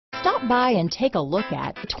Stop by and take a look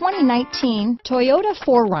at the 2019 Toyota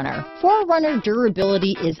 4Runner. 4Runner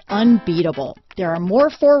durability is unbeatable. There are more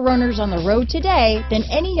 4Runners on the road today than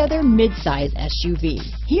any other midsize SUV.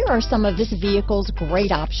 Here are some of this vehicle's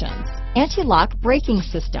great options: anti-lock braking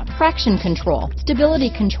system, traction control, stability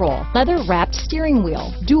control, leather-wrapped steering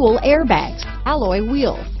wheel, dual airbags, alloy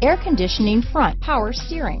wheels, air conditioning front, power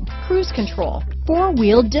steering, cruise control,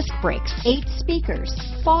 4-wheel disc brakes, 8 speakers,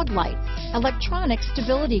 fog lights, electronic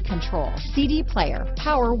stability control, CD player,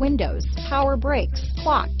 power windows, power brakes,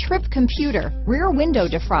 clock, trip computer, rear window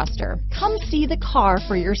defroster. Come see the car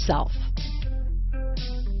for yourself.